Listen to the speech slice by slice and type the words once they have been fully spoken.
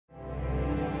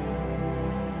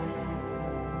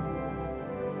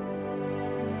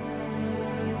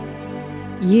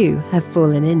You have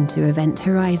fallen into Event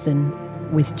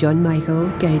Horizon with John Michael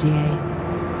Godier.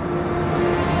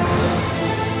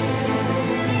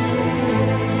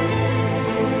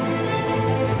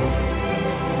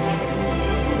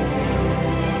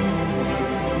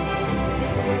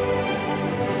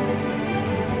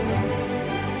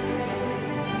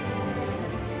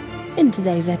 In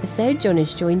today's episode, John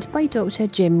is joined by Dr.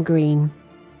 Jim Green.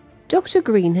 Dr.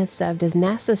 Green has served as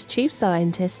NASA's chief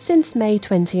scientist since May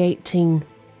 2018.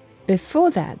 Before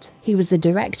that, he was the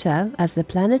director of the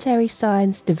Planetary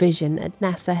Science Division at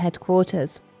NASA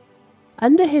headquarters.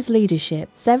 Under his leadership,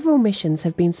 several missions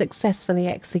have been successfully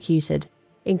executed,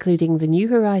 including the New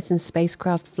Horizons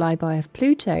spacecraft flyby of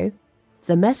Pluto,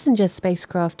 the Messenger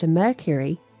spacecraft to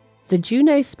Mercury, the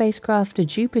Juno spacecraft to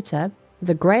Jupiter,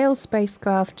 the Grail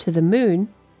spacecraft to the Moon,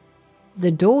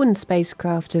 the Dawn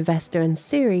spacecraft to Vesta and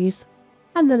Ceres,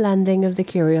 and the landing of the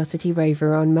Curiosity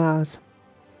rover on Mars.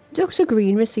 Dr.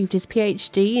 Green received his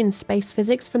PhD in space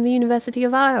physics from the University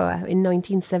of Iowa in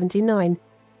 1979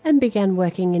 and began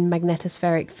working in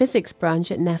magnetospheric physics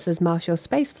branch at NASA's Marshall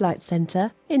Space Flight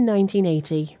Center in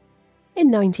 1980. In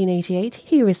 1988,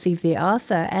 he received the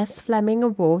Arthur S. Fleming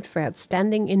Award for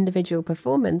Outstanding Individual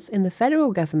Performance in the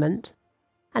federal government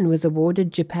and was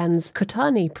awarded Japan's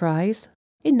Kotani Prize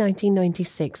in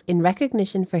 1996 in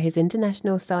recognition for his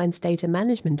international science data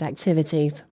management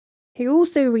activities. He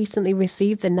also recently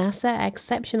received the NASA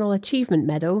Exceptional Achievement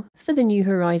Medal for the New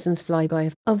Horizons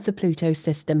flyby of the Pluto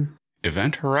system.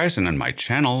 Event Horizon and my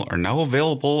channel are now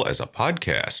available as a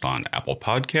podcast on Apple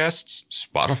Podcasts,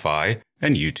 Spotify,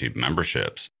 and YouTube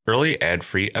memberships. Early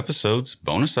ad-free episodes,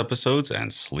 bonus episodes,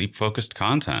 and sleep-focused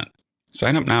content.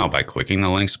 Sign up now by clicking the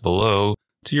links below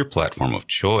to your platform of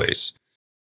choice.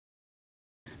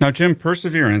 Now, Jim,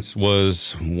 Perseverance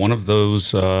was one of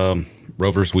those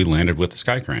rovers we landed with the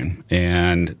Sky Crane,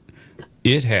 and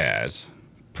it has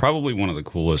probably one of the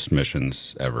coolest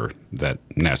missions ever that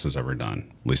NASA's ever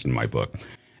done, at least in my book.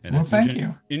 And well, thank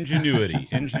you. Ingenuity.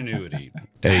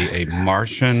 A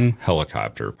Martian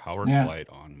helicopter, powered flight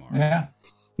on Mars. Yeah.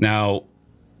 Now,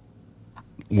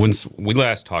 when we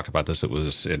last talked about this,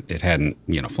 it hadn't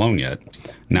flown yet.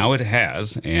 Now it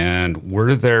has. And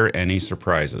were there any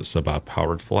surprises about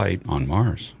powered flight on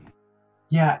Mars?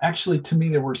 Yeah, actually, to me,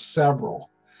 there were several.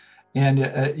 And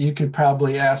you could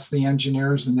probably ask the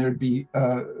engineers, and there'd be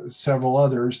several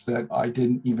others that I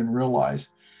didn't even realize.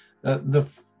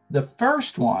 The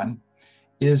first one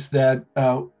is that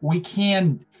we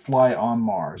can fly on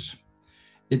Mars.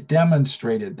 It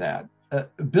demonstrated that.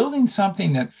 Building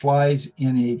something that flies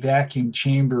in a vacuum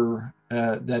chamber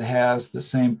that has the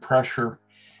same pressure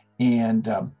and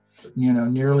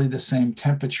nearly the same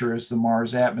temperature as the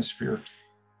Mars atmosphere,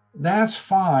 that's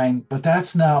fine, but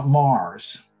that's not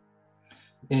Mars.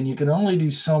 And you can only do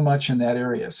so much in that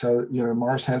area. So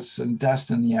Mars has some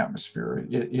dust in the atmosphere.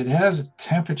 It has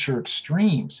temperature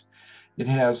extremes. It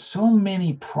has so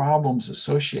many problems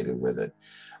associated with it.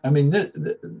 I mean,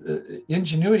 the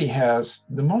Ingenuity has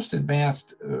the most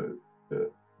advanced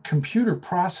computer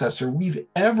processor we've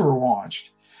ever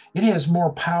launched. It has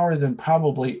more power than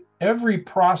probably every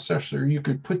processor you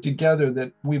could put together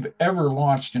that we've ever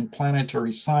launched in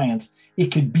planetary science. It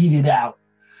could beat it out.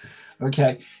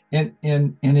 Okay, and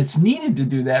it's needed to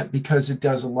do that because it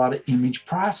does a lot of image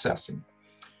processing.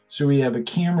 So we have a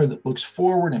camera that looks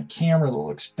forward, and a camera that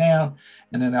looks down,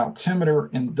 and an altimeter,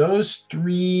 and those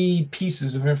three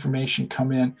pieces of information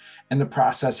come in, and the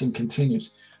processing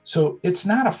continues. So it's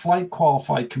not a flight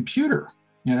qualified computer.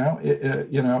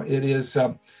 It is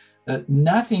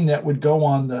nothing that would go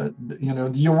on the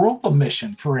Europa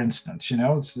mission, for instance.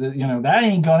 That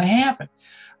ain't going to happen.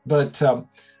 But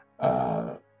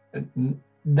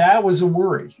that was a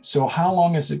worry. So how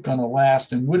long is it going to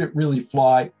last, and would it really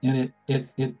fly? And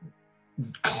it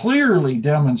clearly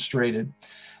demonstrated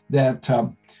that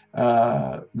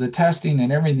the testing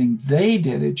and everything they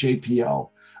did at JPL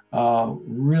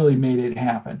really made it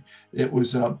happen. It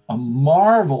was a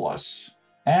marvelous,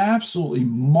 absolutely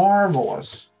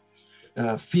marvelous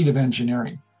feat of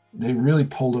engineering. They really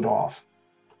pulled it off.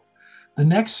 The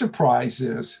next surprise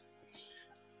is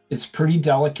it's pretty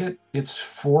delicate. It's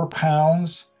 4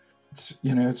 pounds.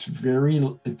 It's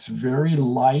very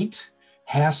light.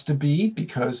 Has to be,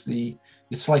 because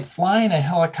it's like flying a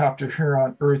helicopter here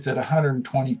on Earth at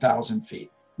 120,000 feet.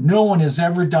 No one has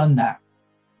ever done that.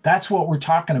 That's what we're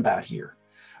talking about here.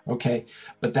 Okay,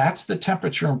 but that's the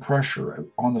temperature and pressure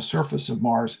on the surface of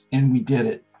Mars, and we did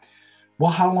it.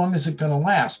 Well, how long is it going to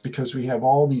last? Because we have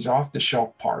all these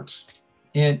off-the-shelf parts.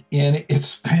 And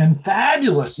it's been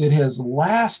fabulous. It has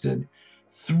lasted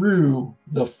through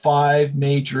the 5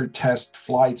 major test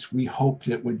flights we hoped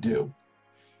it would do.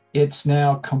 it's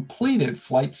now completed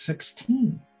Flight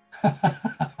 16.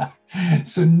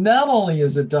 So not only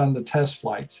has it done the test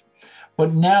flights,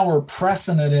 but now we're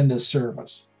pressing it into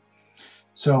service.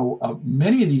 So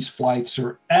many of these flights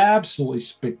are absolutely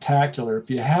spectacular. If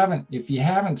you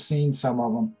haven't seen some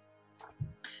of them,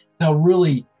 they'll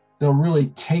really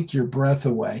take your breath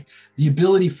away. The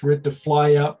ability for it to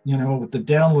fly up, with the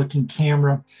down-looking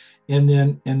camera, and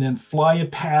then fly a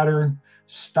pattern,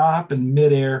 stop in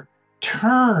midair,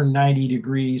 turn 90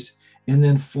 degrees, and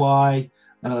then fly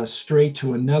straight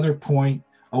to another point,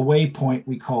 a waypoint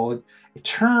we call it,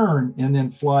 turn and then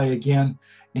fly again.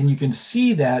 And you can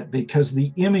see that because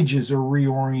the images are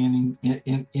reorienting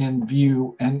in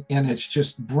view, and it's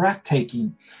just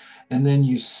breathtaking. And then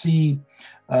you see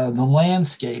the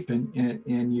landscape,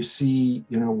 and you see,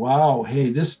 wow, hey,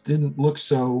 this didn't look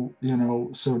so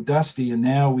dusty, and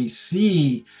now we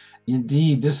see,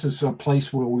 indeed, this is a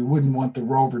place where we wouldn't want the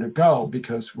rover to go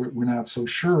because we're not so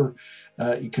sure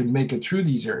it could make it through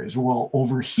these areas. Well,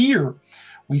 over here,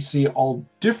 we see all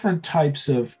different types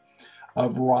of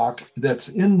rock that's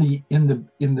in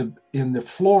the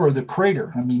floor of the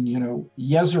crater. I mean,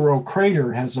 Jezero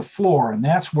crater has a floor, and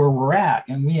that's where we're at,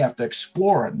 and we have to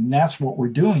explore it, and that's what we're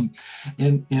doing.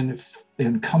 And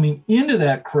coming into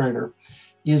that crater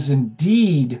is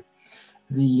indeed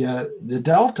the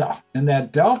delta, and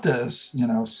that delta is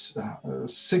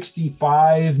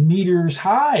 65 meters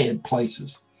high in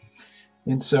places.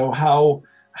 And so how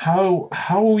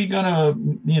are we going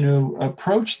to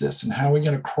approach this, and how are we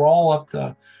going to crawl up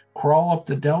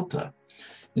the delta?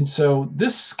 And so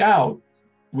this scout,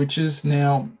 which is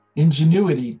now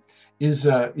Ingenuity, is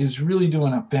really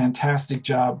doing a fantastic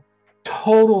job.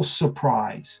 Total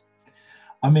surprise.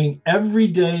 I mean, every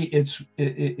day it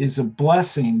is a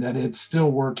blessing that it's still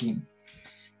working.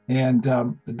 And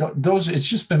it's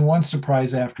just been one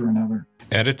surprise after another.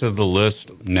 Added to the list,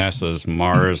 NASA's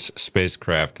Mars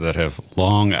spacecraft that have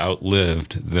long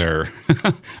outlived their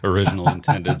original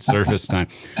intended surface time.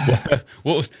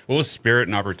 What was Spirit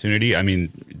and Opportunity? I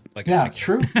mean,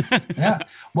 true. Yeah.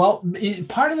 Well,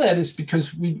 part of that is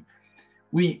because we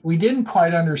didn't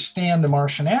quite understand the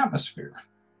Martian atmosphere.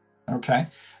 Okay.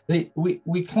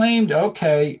 We claimed,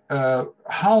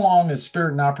 how long is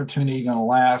Spirit and Opportunity going to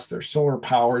last? They're solar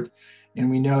powered, and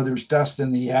we know there's dust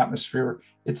in the atmosphere.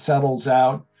 It settles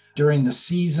out during the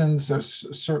seasons,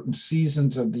 certain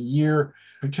seasons of the year,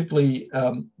 particularly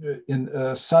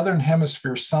in southern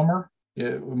hemisphere summer.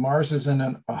 Mars is in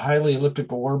a highly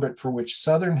elliptical orbit for which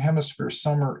southern hemisphere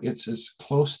summer, it's as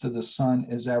close to the sun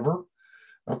as ever.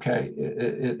 Okay,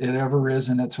 it ever is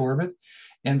in its orbit.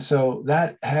 And so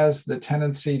that has the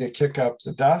tendency to kick up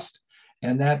the dust,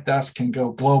 and that dust can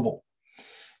go global.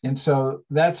 And so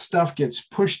that stuff gets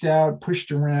pushed out,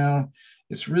 pushed around.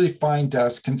 It's really fine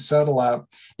dust, can settle out,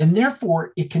 and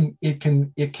therefore it can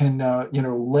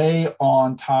lay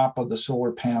on top of the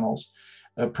solar panels,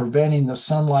 preventing the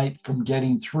sunlight from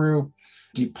getting through.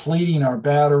 Depleting our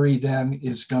battery then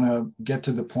is going to get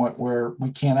to the point where we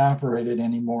can't operate it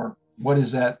anymore. What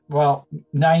is that? Well,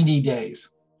 90 days.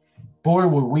 Boy,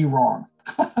 were we wrong.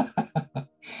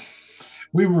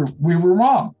 we were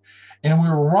wrong. And we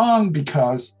were wrong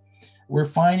because we're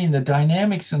finding the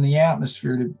dynamics in the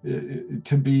atmosphere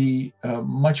to be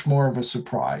much more of a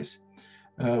surprise.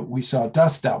 We saw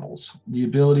dust devils, the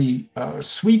ability,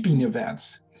 sweeping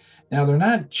events. Now, they're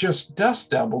not just dust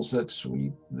devils that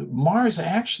sweep. Mars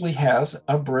actually has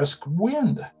a brisk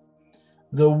wind.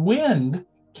 The wind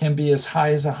can be as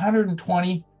high as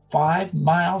 125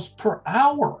 miles per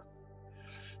hour.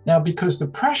 Now, because the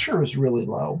pressure is really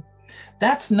low,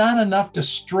 that's not enough to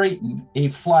straighten a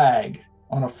flag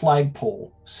on a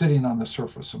flagpole sitting on the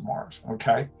surface of Mars,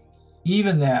 okay?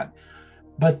 Even that.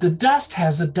 But the dust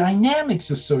has a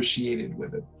dynamics associated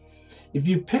with it. If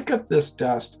you pick up this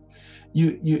dust,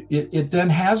 it then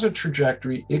has a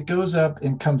trajectory. It goes up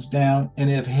and comes down, and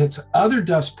if it hits other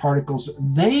dust particles,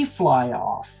 they fly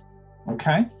off,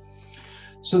 okay?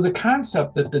 So the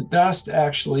concept that the dust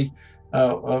actually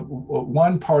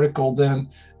one particle then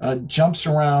jumps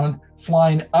around,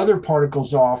 flying other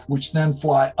particles off, which then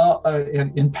fly up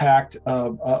and impact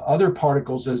other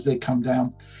particles as they come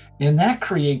down. And that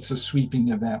creates a sweeping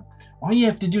event. All you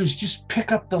have to do is just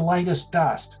pick up the lightest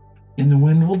dust, and the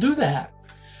wind will do that.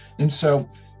 And so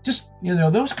just,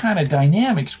 those kind of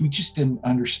dynamics, we just didn't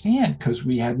understand because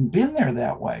we hadn't been there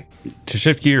that way. To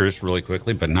shift gears really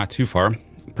quickly, but not too far,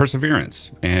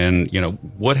 Perseverance. And,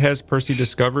 what has Percy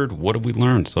discovered? What have we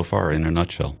learned so far in a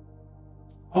nutshell?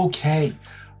 Okay.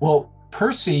 Well,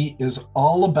 Percy is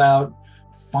all about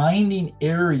finding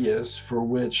areas for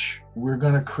which we're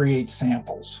going to create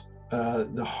samples.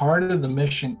 the heart of the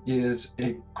mission is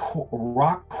a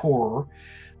rock core.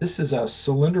 This is a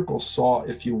cylindrical saw,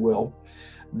 if you will,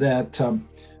 that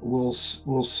will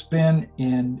spin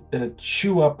and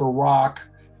chew up a rock,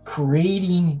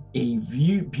 creating a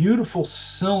beautiful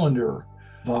cylinder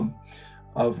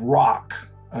of rock,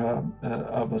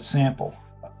 of a sample.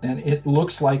 And it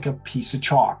looks like a piece of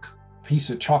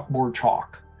chalkboard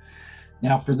chalk.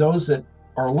 Now, for those that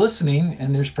are listening,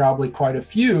 and there's probably quite a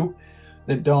few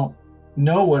that don't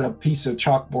know what a piece of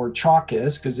chalkboard chalk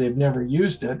is because they've never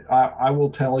used it, I will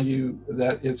tell you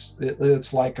that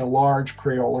it's like a large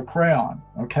Crayola crayon,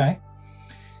 okay?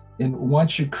 And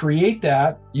once you create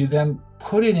that, you then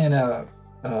put it in a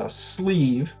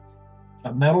sleeve,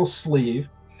 a metal sleeve,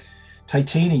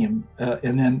 titanium,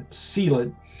 and then seal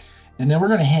it. And then we're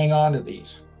going to hang on to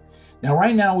these. Now,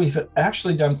 right now, we've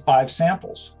actually done 5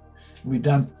 samples. We've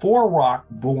done 4 rock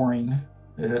boring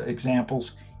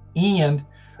examples and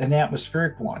an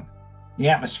atmospheric one. The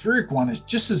atmospheric one is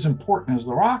just as important as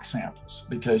the rock samples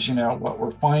because, you know, what we're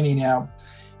finding out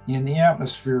in the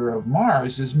atmosphere of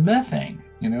Mars is methane.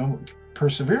 You know,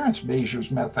 Perseverance measures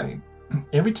methane.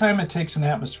 Every time it takes an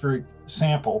atmospheric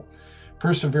sample,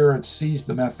 Perseverance sees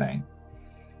the methane.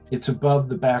 It's above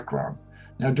the background.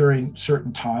 Now, during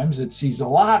certain times, it sees a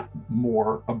lot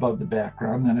more above the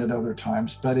background than at other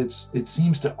times, but it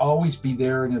seems to always be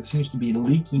there, and it seems to be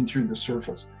leaking through the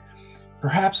surface.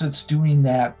 Perhaps it's doing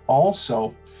that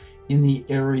also in the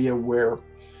area where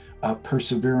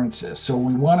Perseverance is. So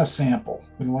we want to sample.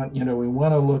 We want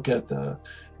to look at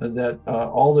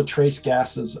all the trace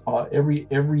gases,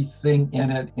 everything in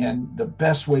it, and the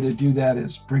best way to do that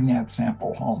is bring that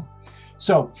sample home.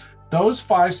 So those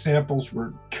 5 samples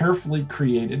were carefully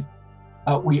created.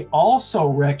 We also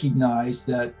recognize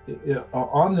that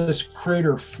on this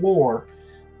crater floor,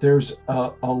 there's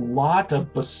a lot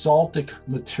of basaltic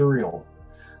material.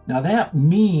 Now that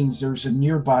means there's a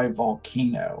nearby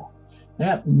volcano.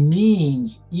 That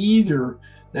means either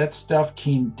that stuff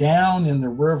came down in the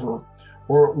river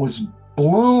or it was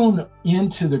blown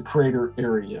into the crater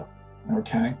area,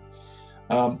 okay?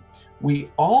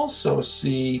 We also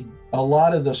see a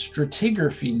lot of the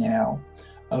stratigraphy now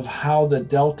of how the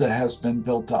delta has been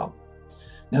built up.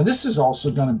 Now, this is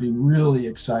also going to be really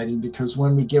exciting because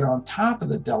when we get on top of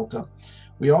the delta,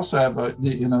 we also have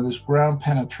this ground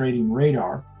penetrating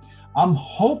radar. I'm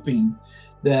hoping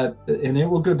that, and it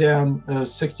will go down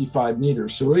 65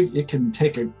 meters, so it can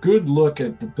take a good look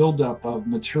at the buildup of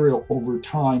material over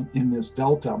time in this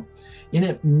delta. And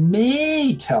it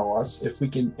may tell us, if we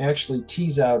can actually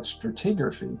tease out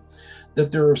stratigraphy, that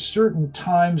there are certain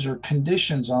times or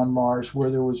conditions on Mars where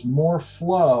there was more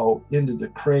flow into the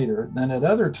crater than at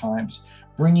other times,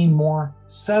 bringing more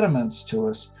sediments to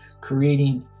us,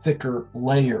 creating thicker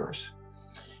layers.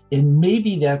 And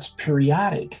maybe that's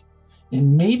periodic.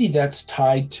 And maybe that's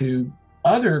tied to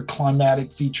other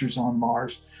climatic features on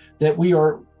Mars that we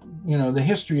are, the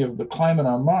history of the climate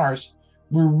on Mars,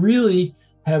 we really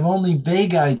have only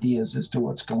vague ideas as to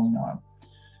what's going on.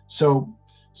 So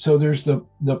there's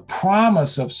the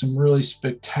promise of some really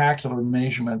spectacular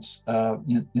measurements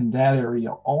in that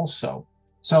area also.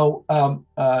 So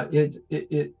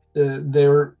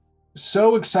they're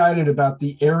so excited about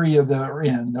the area that they're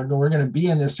in. We're going to be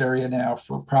in this area now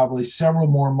for probably several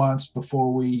more months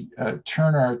before we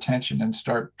turn our attention and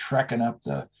start trekking up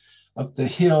the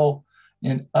hill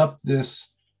and up this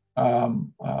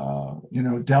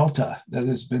delta that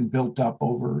has been built up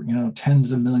over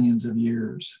tens of millions of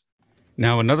years.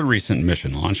 Now, another recent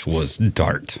mission launch was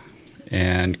DART,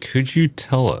 and could you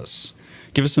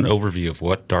give us an overview of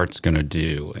what DART's going to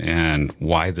do and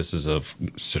why this is of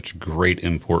such great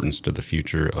importance to the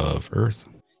future of Earth?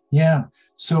 Yeah,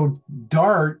 so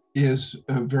DART is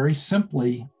very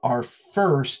simply our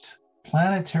first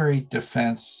planetary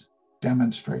defense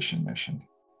demonstration mission.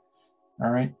 All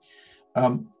right.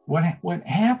 What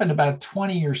happened about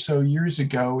 20 or so years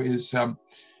ago is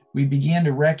we began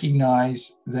to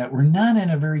recognize that we're not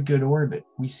in a very good orbit.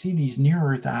 We see these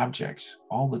near-Earth objects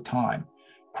all the time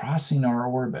crossing our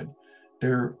orbit.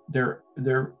 They're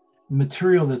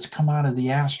material that's come out of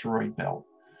the asteroid belt.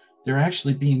 They're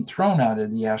actually being thrown out of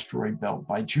the asteroid belt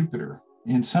by Jupiter,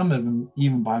 and some of them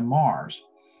even by Mars.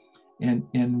 And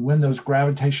when those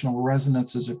gravitational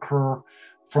resonances occur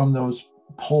from those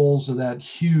poles of that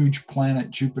huge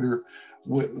planet Jupiter,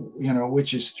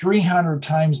 which is 300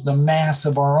 times the mass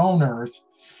of our own Earth,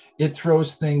 it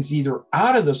throws things either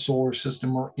out of the solar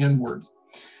system or inward.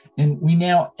 And we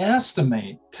now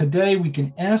today we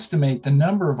can estimate the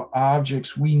number of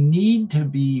objects we need to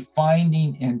be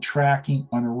finding and tracking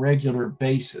on a regular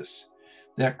basis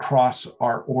that cross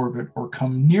our orbit or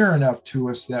come near enough to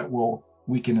us that will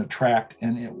we can attract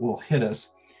and it will hit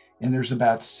us. And there's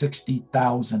about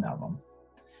 60,000 of them.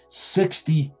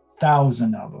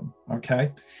 60,000 of them,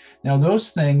 okay? Now, those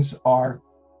things are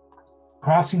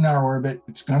crossing our orbit.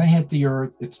 It's going to hit the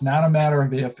Earth. It's not a matter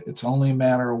of if, it's only a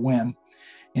matter of when.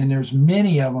 And there's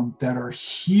many of them that are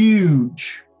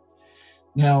huge.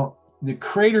 Now, the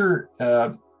crater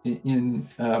in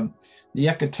the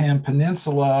Yucatan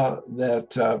Peninsula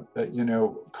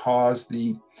that, caused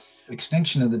the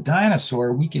extinction of the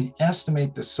dinosaur, we can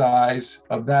estimate the size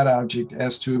of that object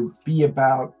as to be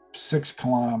about 6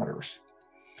 kilometers.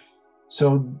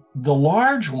 So the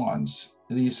large ones,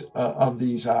 these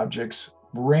objects,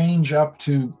 range up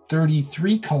to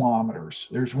 33 kilometers.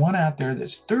 There's one out there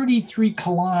that's 33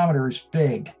 kilometers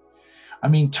big. I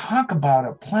mean, talk about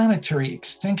a planetary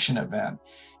extinction event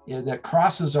that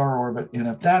crosses our orbit. And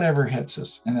if that ever hits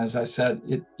us, and as I said,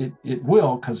 it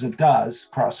will, because it does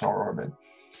cross our orbit,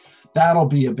 that'll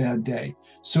be a bad day.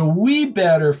 So we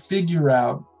better figure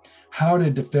out how to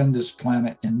defend this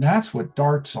planet. And that's what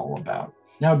DART's all about.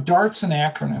 Now, DART's an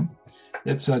acronym.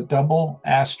 It's a Double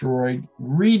Asteroid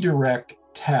Redirect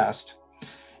Test.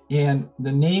 And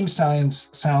the name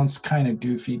sounds kind of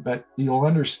goofy, but you'll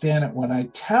understand it when I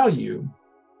tell you,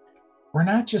 we're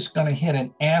not just going to hit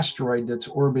an asteroid that's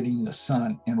orbiting the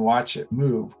sun and watch it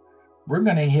move. We're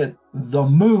going to hit the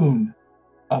moon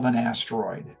of an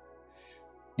asteroid.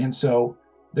 And so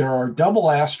there are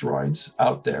double asteroids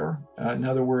out there. In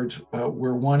other words,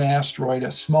 where one asteroid,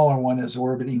 a smaller one, is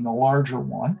orbiting the larger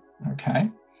one, okay?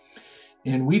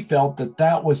 And we felt that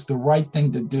that was the right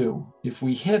thing to do. If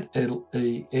we hit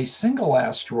a single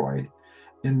asteroid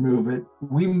and move it,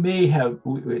 we may have,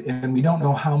 and we don't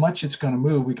know how much it's going to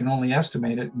move, we can only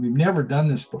estimate it. We've never done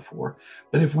this before.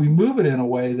 But if we move it in a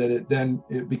way that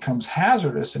it becomes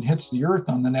hazardous and hits the Earth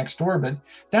on the next orbit,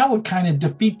 that would kind of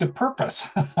defeat the purpose.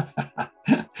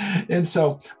 And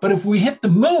so, but if we hit the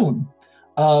moon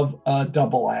of a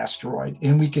double asteroid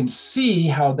and we can see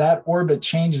how that orbit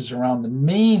changes around the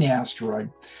main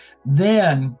asteroid,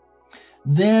 then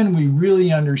we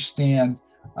really understand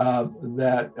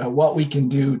what we can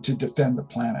do to defend the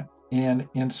planet.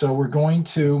 And so we're going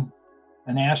to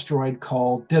an asteroid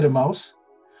called Didymos.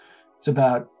 It's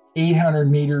about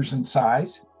 800 meters in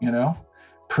size,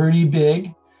 pretty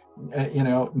big,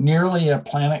 nearly a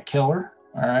planet killer,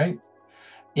 all right?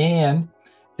 And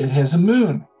it has a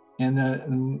moon, and the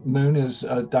moon is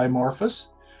Dimorphos,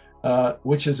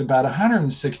 which is about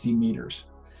 160 meters.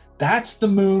 That's the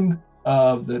moon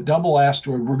of the double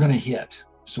asteroid we're going to hit.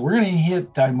 So we're going to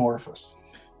hit Dimorphos,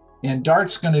 and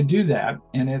DART's going to do that,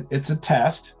 and it's a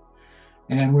test,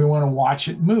 and we want to watch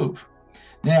it move.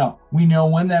 Now, we know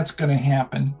when that's going to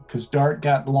happen because DART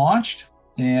got launched,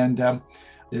 and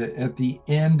at the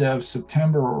end of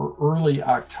September or early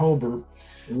October,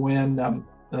 when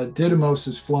Didymos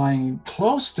is flying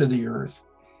close to the Earth,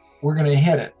 we're going to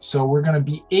hit it. So we're going to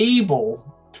be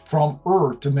able from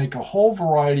Earth to make a whole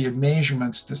variety of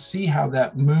measurements to see how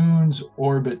that moon's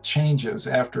orbit changes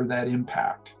after that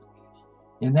impact.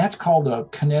 And that's called a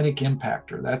kinetic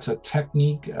impactor. That's a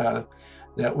technique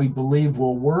that we believe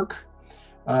will work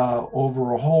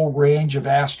over a whole range of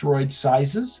asteroid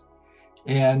sizes.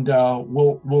 And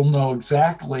we'll know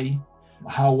exactly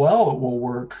how well it will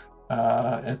work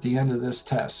at the end of this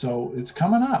test. So it's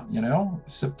coming up,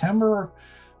 September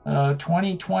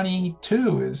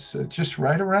 2022 is just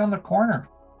right around the corner.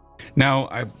 Now,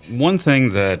 one thing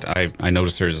that I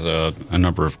noticed, there's a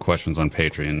number of questions on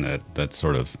Patreon that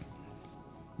sort of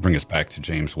bring us back to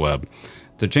James Webb.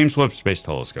 The James Webb Space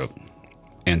Telescope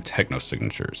and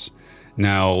technosignatures.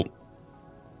 Now,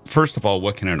 first of all,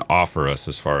 what can it offer us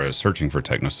as far as searching for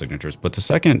technosignatures? But the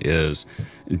second is,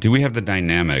 do we have the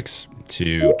dynamics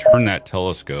to turn that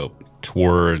telescope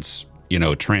towards,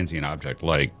 a transient object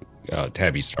like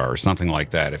Tabby star or something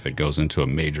like that? If it goes into a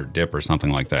major dip or something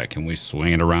like that, can we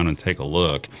swing it around and take a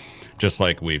look, just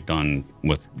like we've done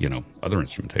with other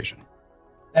instrumentation?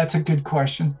 That's a good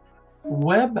question.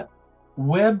 Webb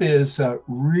is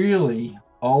really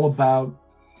all about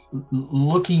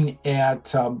looking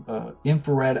at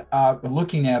infrared,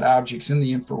 looking at objects in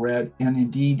the infrared, and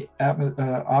indeed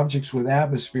objects with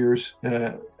atmospheres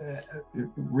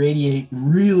radiate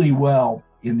really well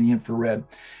in the infrared,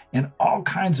 and all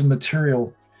kinds of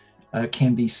material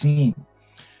can be seen.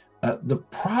 The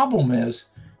problem is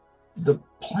the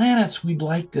planets we'd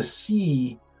like to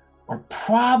see are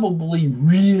probably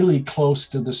really close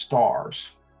to the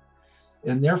stars,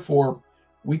 and therefore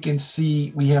we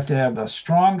have to have a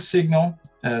strong signal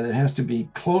that has to be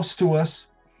close to us.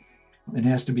 It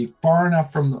has to be far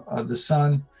enough from the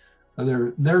sun,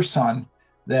 their sun,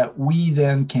 that we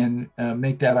then can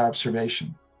make that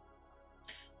observation.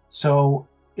 So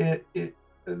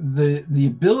the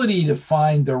ability to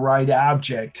find the right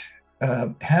object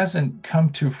hasn't come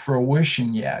to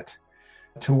fruition yet,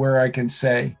 to where I can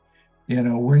say,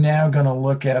 we're now going to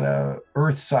look at a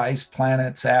Earth-sized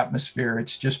planet's atmosphere.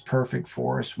 It's just perfect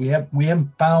for us. We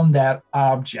haven't found that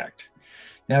object.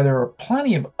 Now, there are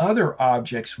plenty of other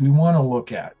objects we want to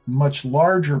look at, much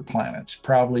larger planets,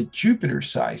 probably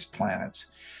Jupiter-sized planets,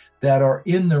 that are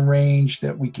in the range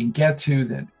that we can get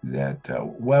to,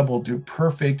 that Webb will do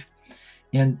perfect.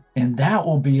 And that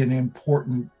will be an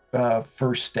important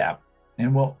first step.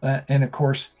 And of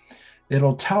course,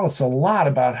 it'll tell us a lot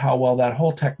about how well that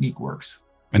whole technique works.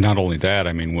 And not only that,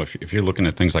 I mean, if you're looking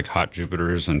at things like hot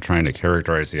Jupiters and trying to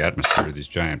characterize the atmosphere of these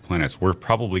giant planets, we're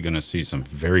probably going to see some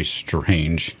very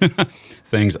strange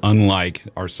things, unlike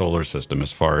our solar system,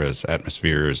 as far as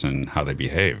atmospheres and how they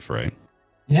behave, right?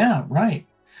 Yeah, right.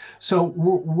 So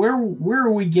where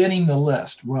are we getting the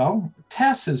list? Well,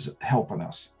 TESS is helping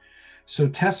us. So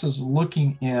TESS is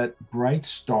looking at bright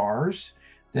stars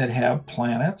that have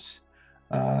planets.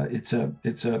 TESS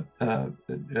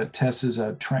is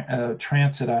a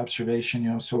transit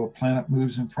observation. So a planet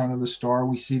moves in front of the star,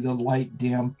 we see the light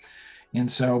dim,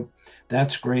 and so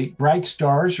that's great. Bright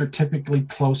stars are typically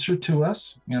closer to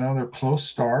us. They're close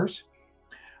stars.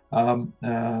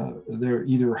 They're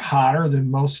either hotter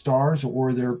than most stars,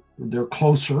 or they're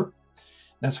closer.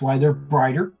 That's why they're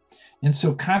brighter. And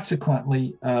so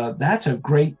consequently, that's a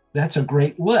great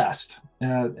list.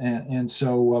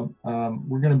 So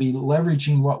we're going to be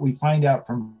leveraging what we find out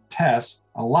from TESS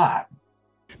a lot.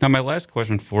 Now, my last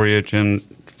question for you, Jim,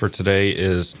 for today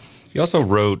is, you also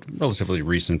wrote a relatively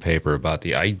recent paper about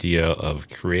the idea of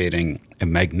creating a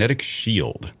magnetic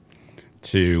shield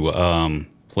to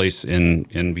place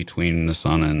in between the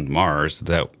sun and Mars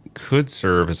that could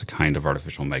serve as a kind of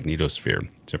artificial magnetosphere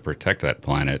to protect that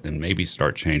planet and maybe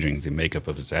start changing the makeup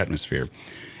of its atmosphere.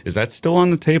 Is that still on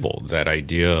the table, that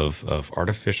idea of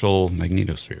artificial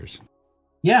magnetospheres?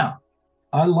 Yeah,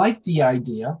 I like the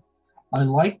idea. I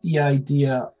like the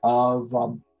idea of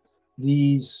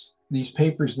these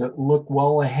papers that look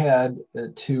well ahead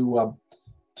to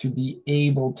be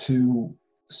able to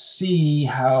see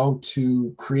how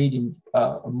to create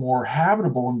more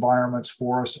habitable environments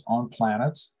for us on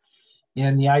planets.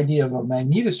 And the idea of a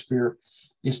magnetosphere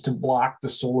is to block the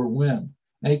solar wind.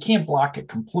 Now, you can't block it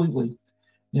completely.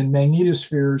 And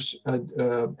magnetospheres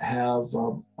have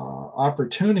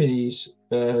opportunities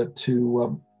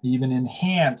to even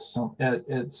enhance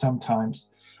sometimes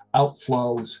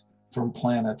outflows from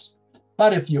planets.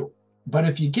 But if you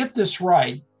get this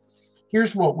right,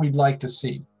 here's what we'd like to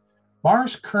see.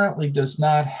 Mars currently does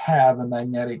not have a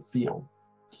magnetic field.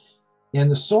 In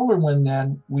the solar wind,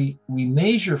 then, we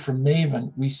measure from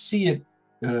MAVEN, we see it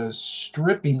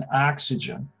stripping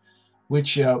oxygen,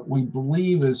 which we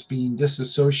believe is being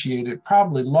disassociated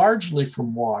probably largely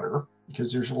from water,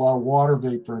 because there's a lot of water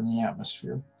vapor in the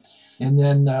atmosphere. And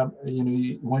then,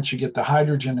 once you get the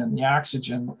hydrogen and the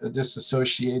oxygen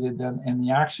disassociated, and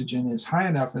the oxygen is high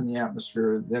enough in the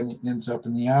atmosphere, then it ends up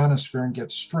in the ionosphere and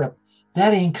gets stripped.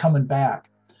 That ain't coming back.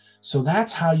 So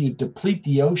that's how you deplete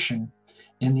the ocean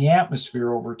in the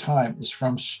atmosphere over time, is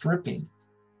from stripping.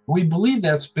 We believe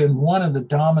that's been one of the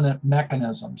dominant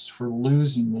mechanisms for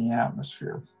losing the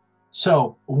atmosphere.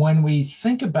 So when we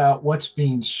think about what's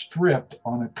being stripped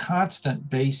on a constant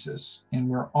basis, and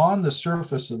we're on the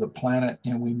surface of the planet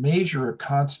and we measure a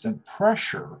constant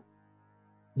pressure,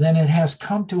 then it has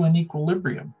come to an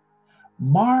equilibrium.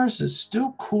 Mars is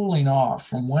still cooling off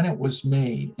from when it was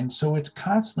made, and so it's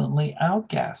constantly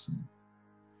outgassing.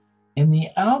 And the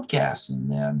outgassing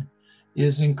then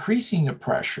is increasing the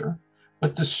pressure,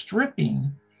 but the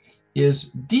stripping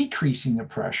is decreasing the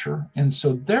pressure, and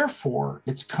so therefore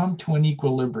it's come to an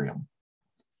equilibrium.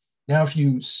 Now, if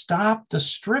you stop the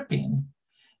stripping,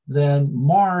 then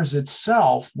Mars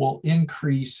itself will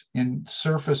increase in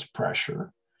surface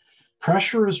pressure.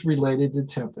 Pressure is related to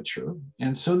temperature,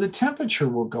 and so the temperature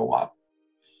will go up.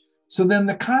 So then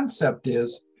the concept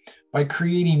is, by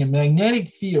creating a magnetic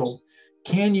field,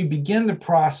 can you begin the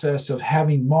process of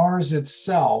having Mars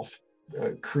itself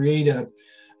create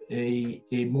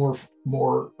a more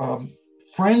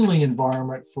friendly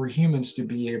environment for humans to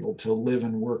be able to live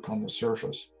and work on the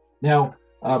surface? Now,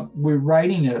 we're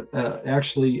writing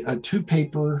actually two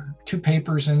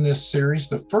papers in this series.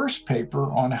 The first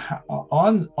paper on the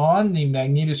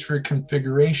magnetosphere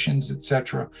configurations,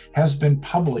 etc., has been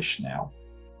published now,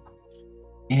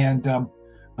 and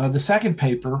the second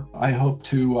paper I hope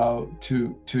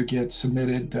to get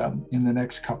submitted in the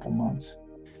next couple months.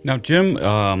 Now, Jim,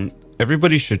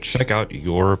 everybody should check out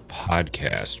your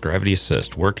podcast, Gravity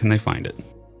Assist. Where can they find it?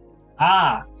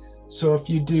 So if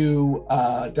you do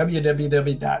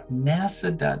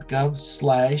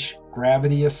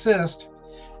www.nasa.gov/gravity assist,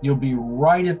 you'll be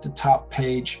right at the top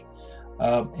page.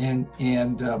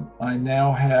 I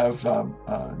now have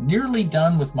nearly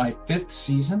done with my 5th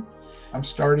season. I'm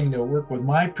starting to work with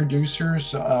my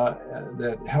producers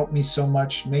that helped me so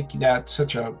much, make that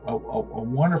such a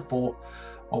wonderful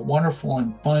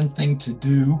and fun thing to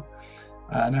do.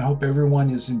 And I hope everyone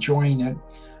is enjoying it.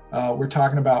 We're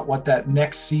talking about what that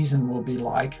next season will be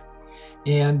like.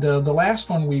 And the last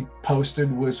one we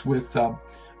posted was with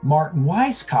Martin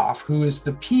Weiskopf, who is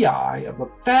the PI of a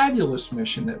fabulous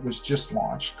mission that was just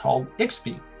launched called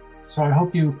IXPE. So I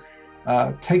hope you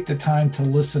take the time to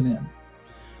listen in.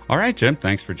 All right, Jim,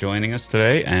 thanks for joining us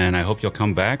today, and I hope you'll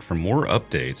come back for more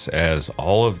updates as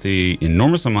all of the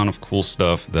enormous amount of cool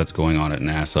stuff that's going on at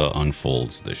NASA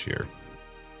unfolds this year.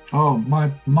 Oh,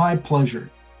 my pleasure.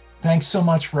 Thanks so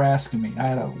much for asking me. I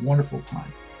had a wonderful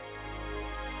time.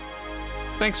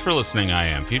 Thanks for listening. I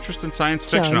am futurist and science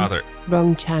fiction author.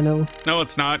 Wrong channel. No,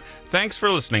 it's not. Thanks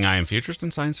for listening. I am futurist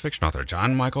and science fiction author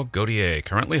John Michael Gauthier,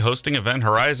 currently hosting Event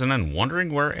Horizon and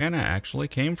wondering where Anna actually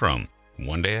came from.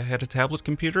 One day I had a tablet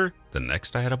computer, the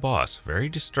next I had a boss. Very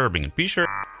disturbing. And be sure.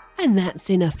 And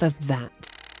that's enough of that.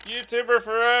 YouTuber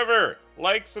forever.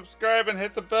 Like, subscribe, and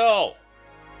hit the bell.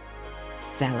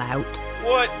 Sell out.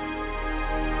 What?